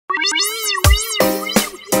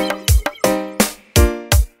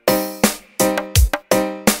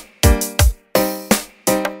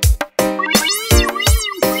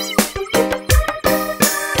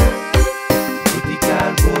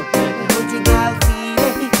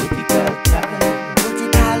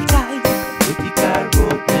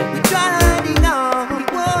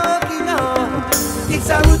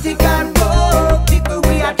Rootikal road, people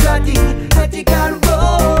we are treading. Rootikal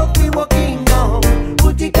road, we walking on.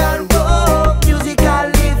 Rootikal road, musical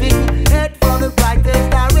living, head for the brightest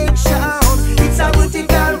direction. It's a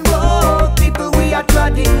Rootikal road, people we are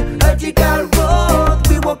treading. Rootikal road,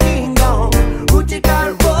 we walking on.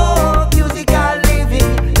 Rootikal road, musical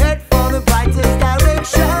living, head for the brightest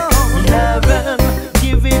direction. We never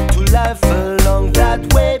give it to life along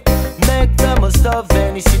that way. Make the most of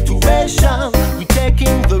any situation.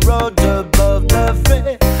 Taking the road above the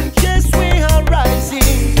fray. Yes, we are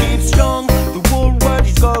rising, keep strong. The whole world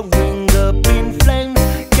is going up in flames.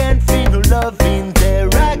 Can't feel no love in their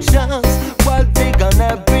actions. What they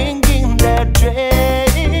gonna bring in their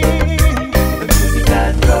train? A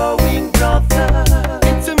musical drawing brother.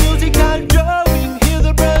 It's a musical drawing. Hear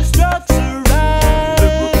the brush strokes around. The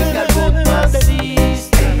musical book must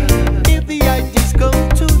system. If the ideas come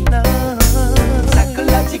to love.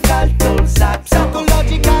 Psychological tools up.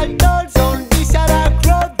 Psychological dolls on this other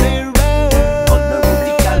road they run. On the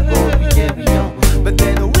Rootikal road we carry on, but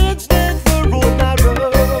then the rich stand for road narrow.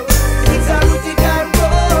 It's a Rootikal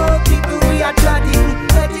road, people we are treading.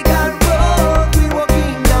 Rootikal road, we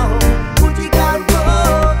walking down. Rootikal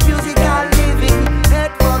road, musical living,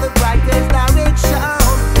 head for the brightest direction.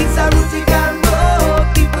 It's a Rootikal road,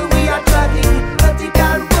 people we are treading.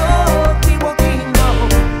 Rootikal road, we walking down.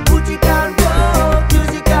 Rootikal road,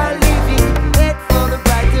 musical living, head for the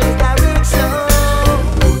brightest direction.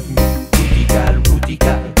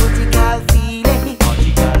 Rootikal feeling.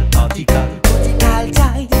 Rootikal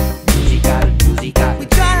time. Musical. We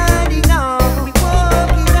grinding on, we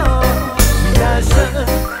walking on.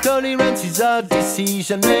 Tolerance is a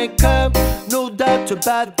decision maker. No doubt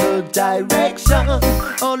about the direction.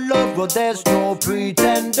 On love road there's no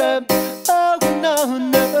pretender. Oh no,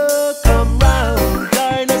 come round.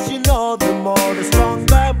 Kindness, you know, the more the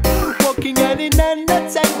stronger. Walking hand in hand,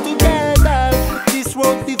 let's act together. This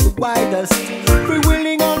road is the widest.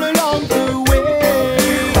 Freewheeling all along the way.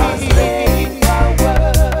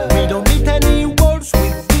 We don't need any walls.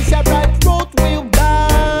 With this a bright road we'll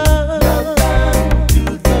bound. Not down to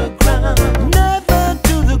the ground. Never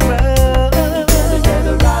to the ground.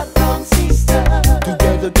 Together, our thoughts, sister.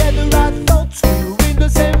 Together, our thoughts. We're in the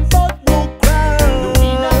same